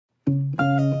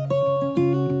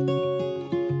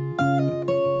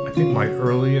think my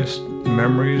earliest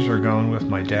memories are going with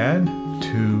my dad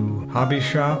to hobby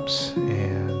shops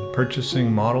and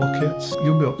purchasing model kits.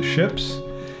 You built ships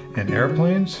and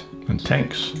airplanes. And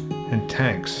tanks. And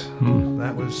tanks.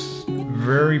 That was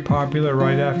very popular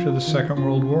right after the Second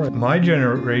World War. My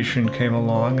generation came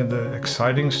along and the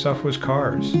exciting stuff was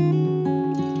cars.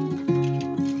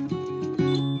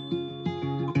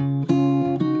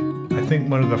 I think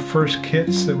one of the first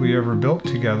kits that we ever built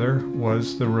together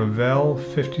was the Revell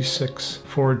 56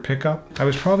 Ford pickup. I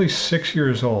was probably 6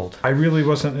 years old. I really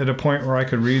wasn't at a point where I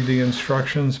could read the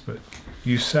instructions, but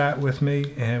you sat with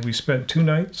me and we spent 2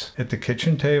 nights at the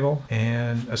kitchen table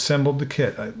and assembled the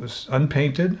kit. It was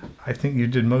unpainted. I think you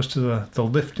did most of the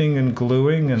lifting and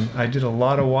gluing, and I did a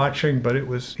lot of watching, but it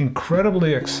was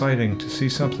incredibly exciting to see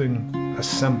something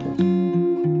assembled.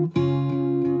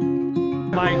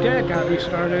 My dad got me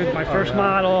started. My first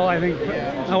model, I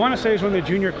want to say, is one of the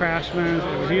Junior Craftsmen.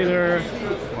 It was either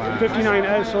 59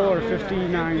 Edsel or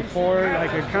 59 Ford. I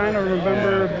could kind of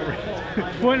remember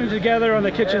putting it together on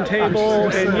the kitchen table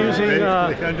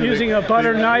and using a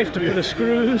butter knife to put the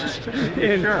screws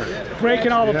and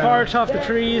breaking all the parts off the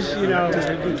trees, you know, just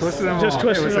twisting them off.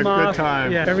 It was a good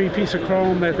time. Yeah, every piece of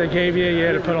chrome that they gave you, you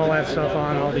had to put all that stuff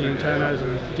on, all the antennas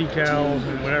and decals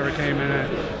and whatever came in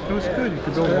it. It was good. You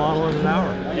could build a model in an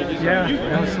hour. Yeah.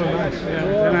 That was so nice.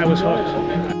 Yeah, and I was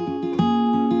hooked.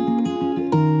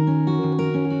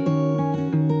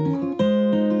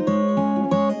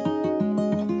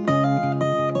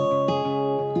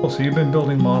 So you've been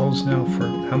building models now for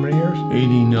how many years?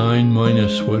 89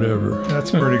 minus whatever. That's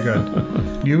pretty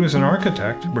good. You as an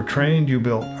architect were trained, you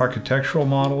built architectural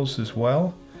models as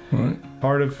well. Right.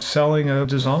 Part of selling a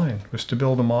design was to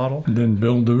build a model. And then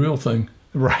build the real thing.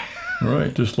 Right.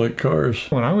 Right, just like cars.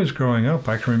 When I was growing up,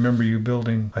 I can remember you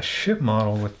building a ship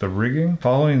model with the rigging,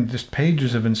 following just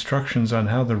pages of instructions on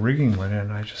how the rigging went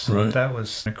in. I just thought that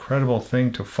was an incredible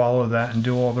thing to follow that and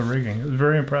do all the rigging. It was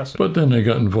very impressive. But then I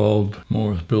got involved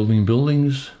more with building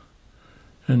buildings,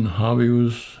 and the hobby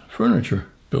was furniture.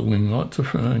 Building lots of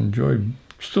furniture.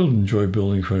 I still enjoy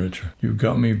building furniture. You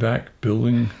got me back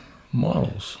building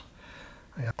models.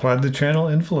 Glad the channel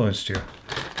influenced you.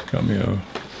 Got me a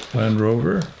Land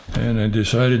Rover, and I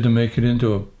decided to make it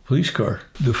into a police car.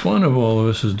 The fun of all of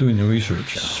this is doing the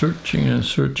research, searching and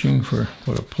searching for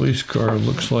what a police car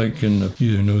looks like in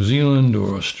either New Zealand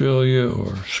or Australia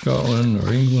or Scotland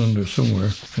or England or somewhere.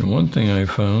 And one thing I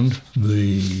found,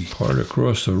 the part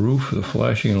across the roof, the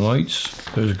flashing lights,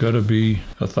 there's got to be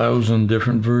 1,000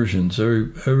 different versions.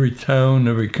 Every town,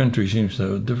 every country seems to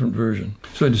have a different version.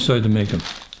 So I decided to make them.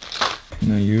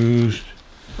 And I used...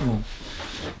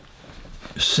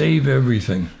 Save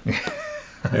everything.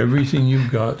 Everything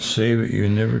you've got, save it, you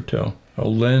never tell. A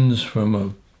lens from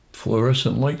a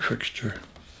fluorescent light fixture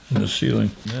in the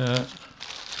ceiling.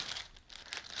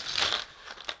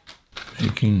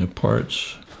 Making the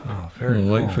parts for the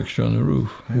light fixture on the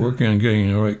roof. Yeah. Working on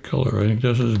getting the right color. I think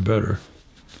this is better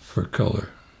for color.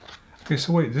 Okay,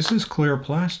 so wait, this is clear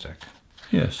plastic.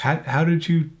 Yes. How did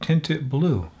you tint it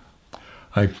blue?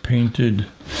 I painted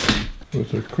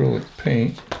with acrylic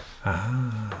paint.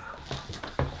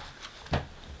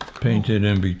 Painted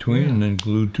in between and then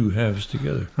glued 2 halves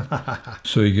together.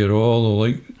 So you get all the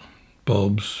light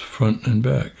bulbs front and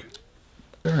back.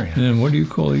 Very nice. And then what do you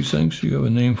call these things? You have a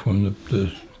name for them,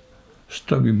 the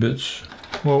stubby bits.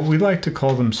 Well, we like to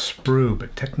call them sprue,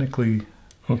 but technically,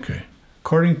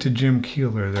 according to Jim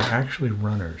Keeler, they're actually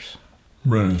runners.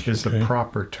 Runners is the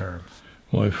proper term.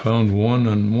 Well, I found one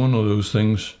on one of those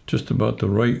things, just about the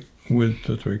right width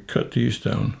that I cut these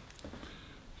down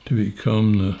to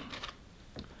become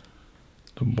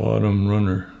the bottom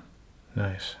runner.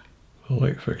 Nice. The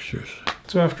light fixtures.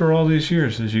 So after all these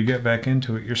years, as you get back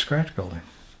into it, you're scratch building.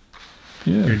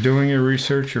 Yeah. You're doing your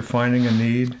research, you're finding a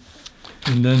need.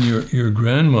 And then your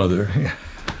grandmother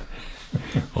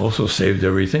also saved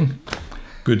everything.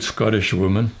 Good Scottish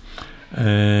woman.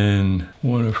 And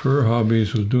one of her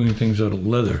hobbies was doing things out of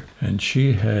leather. And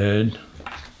she had,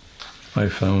 I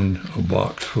found a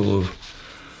box full of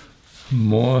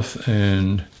moth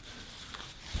and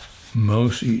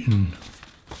mouse-eaten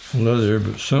leather,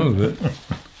 but some of it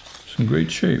is in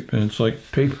great shape, and it's like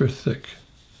paper thick,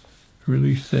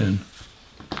 really thin.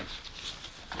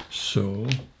 So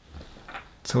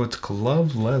it's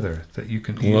glove leather that you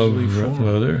can easily form. Glove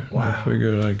leather. Wow. I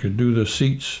figured I could do the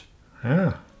seats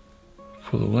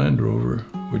for the Land Rover,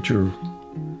 which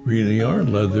really are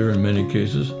leather in many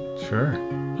cases. Sure.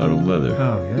 Out of leather.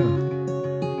 Oh, yeah.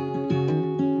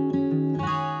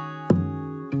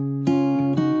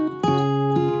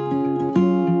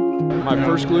 My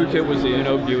first glue kit was the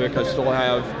Uno Buick. I still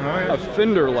have a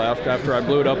fender left after I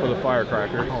blew it up with a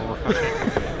firecracker.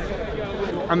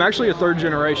 I'm actually a third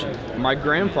generation. My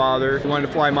grandfather wanted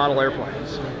to fly model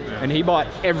airplanes, and he bought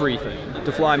everything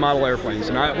to fly model airplanes.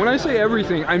 And when I say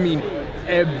everything, I mean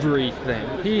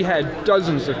everything. He had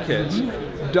dozens of kits,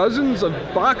 dozens of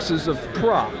boxes of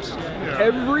props,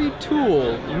 every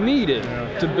tool needed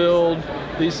to build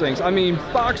these things. I mean,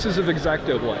 boxes of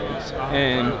X-Acto blades.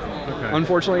 And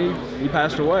unfortunately, he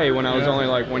passed away when I was only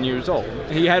like 1 year old.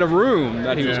 He had a room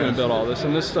that he was going to build all this,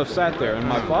 and this stuff sat there. And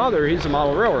my father, he's a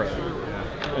model railroad.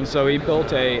 And so he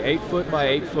built a 8-foot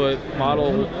by 8-foot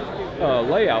model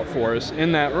layout for us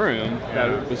in that room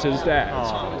that was his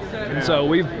dad's. And so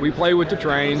we play with the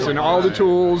trains and all the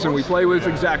tools, and we play with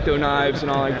X-Acto knives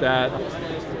and all like that.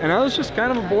 And I was just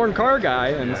kind of a born car guy,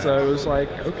 and so it was like,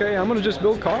 okay, I'm gonna just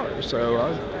build cars. So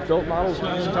I've built models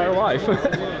my entire life.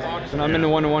 And I'm into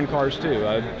one-to-one cars too.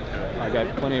 I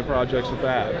got plenty of projects with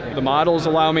that. The models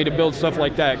allow me to build stuff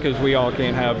like that because we all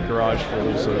can't have garage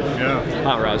fulls of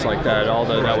hot rods like that,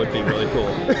 although that would be really cool.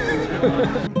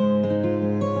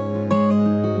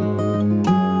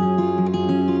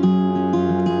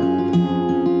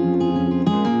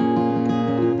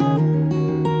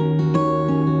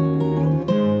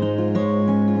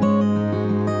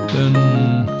 Then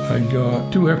I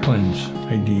got 2 airplanes,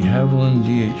 a de Havilland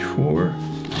DH-4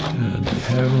 and a de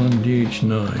Havilland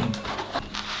DH-9.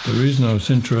 The reason I was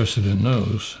interested in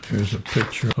those, here's a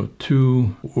picture of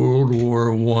 2 World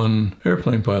War I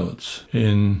airplane pilots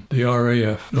in the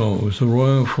RAF. No, it was the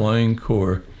Royal Flying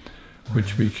Corps,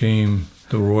 which became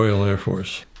the Royal Air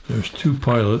Force. There's 2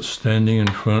 pilots standing in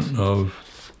front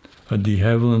of a de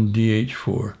Havilland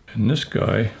DH-4. And this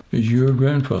guy is your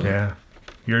grandfather. Yeah,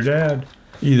 your dad.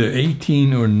 Either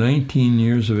 18 or 19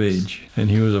 years of age. And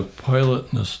he was a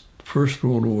pilot in the First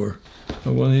World War,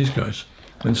 one of these guys,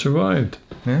 and survived.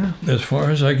 Yeah. As far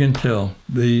as I can tell,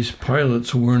 these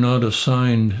pilots were not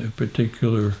assigned a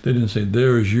particular, they didn't say,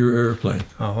 there's your airplane.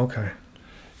 Oh, okay.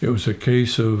 It was a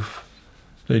case of,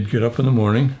 they'd get up in the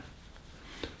morning,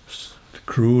 the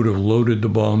crew would have loaded the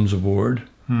bombs aboard,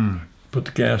 put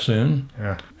the gas in,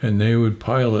 and they would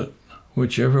pilot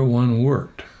whichever one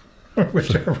worked.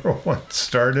 Whichever one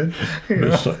started.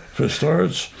 If it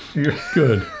starts,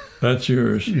 good, that's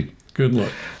yours. Good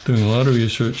luck. Doing a lot of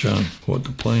research on what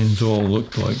the planes all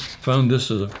looked like. Found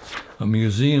this as a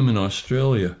museum in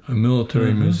Australia, a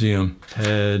military museum,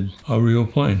 had a real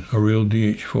plane, a real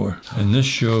DH-4. And this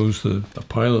shows the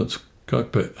pilot's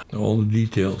cockpit, all the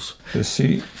details. The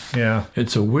seat,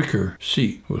 it's a wicker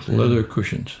seat with leather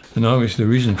cushions. And obviously the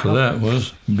reason for that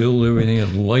was build everything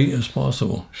as light as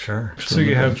possible. Sure. So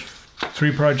you have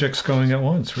 3 projects going at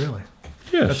once, really?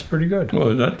 Yes. That's pretty good.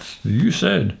 Well, that's, you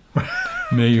said.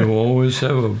 May you always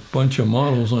have a bunch of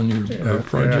models on your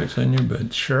projects on your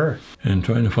bed. Sure. And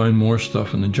trying to find more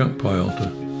stuff in the junk pile to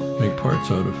make parts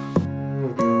out of.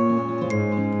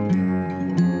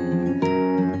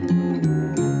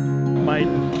 My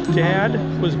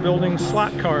dad was building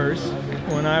slot cars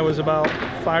when I was about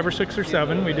 5 or 6 or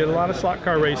 7. We did a lot of slot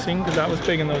car racing because that was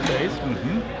big in those days.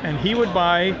 And he would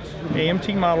buy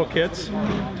AMT model kits,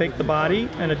 take the body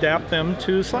and adapt them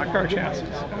to slot car chassis.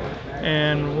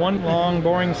 And one long,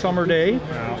 boring summer day,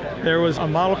 there was a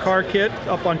model car kit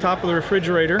up on top of the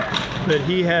refrigerator that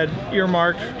he had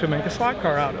earmarked to make a slot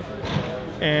car out of.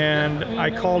 And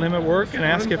I called him at work and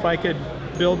asked if I could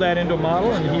build that into a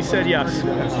model, and he said yes.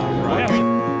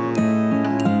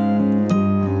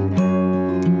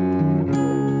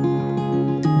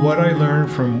 What I learned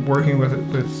from working with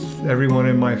everyone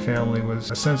in my family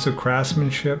was a sense of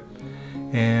craftsmanship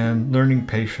and learning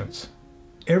patience.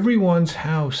 Everyone's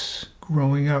house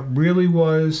growing up really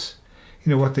was,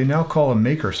 what they now call a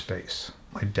makerspace.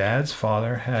 My dad's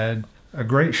father had a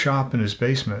great shop in his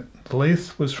basement. The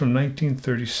lathe was from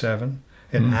 1937,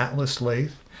 an Atlas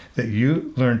lathe that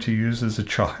you learned to use as a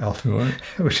child,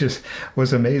 which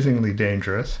was amazingly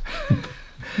dangerous.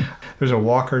 There's a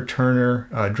Walker Turner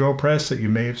drill press that you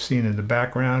may have seen in the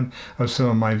background of some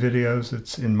of my videos.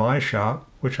 It's in my shop,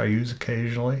 which I use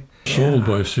occasionally. Sold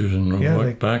by Susan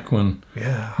Roebuck back when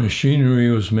machinery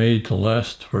was made to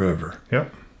last forever.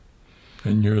 Yep.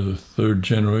 And you're the 3rd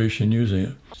generation using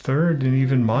it. 3rd, and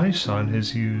even my son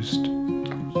has used.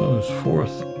 So it's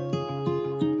 4th.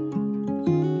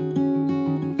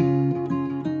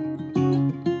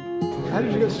 How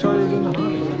did you get started in the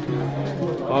hobby?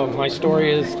 My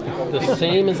story is the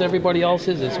same as everybody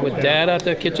else's. It's with Dad at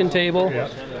the kitchen table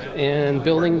and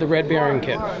building the Red Baron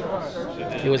kit.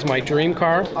 It was my dream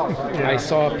car. I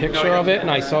saw a picture of it, and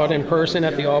I saw it in person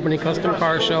at the Albany Custom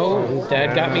Car Show. And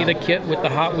Dad got me the kit with the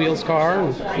Hot Wheels car,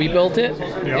 and we built it.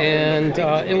 And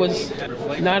it was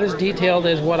not as detailed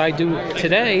as what I do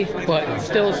today, but it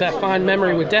still is that fond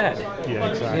memory with Dad. Yeah,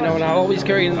 exactly. You know, and I'll always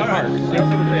carry it in the heart.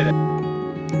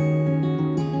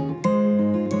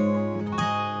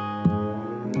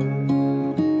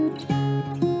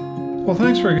 Well,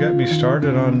 thanks for getting me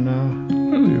started on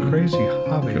your crazy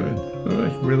hobby. Good. All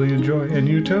right. Really enjoy, and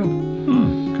you too.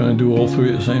 Can I do all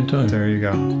three at the same time? There you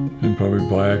go. And probably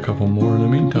buy a couple more in the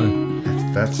meantime.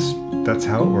 That's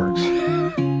how it works.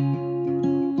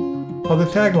 Oh, the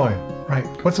tagline. Right.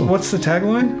 What's the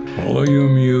tagline? Follow your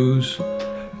muse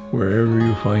wherever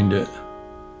you find it.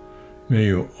 May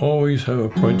you always have a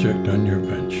project on your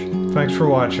bench. Thanks for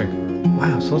watching.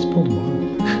 Wow, so let's pull the model.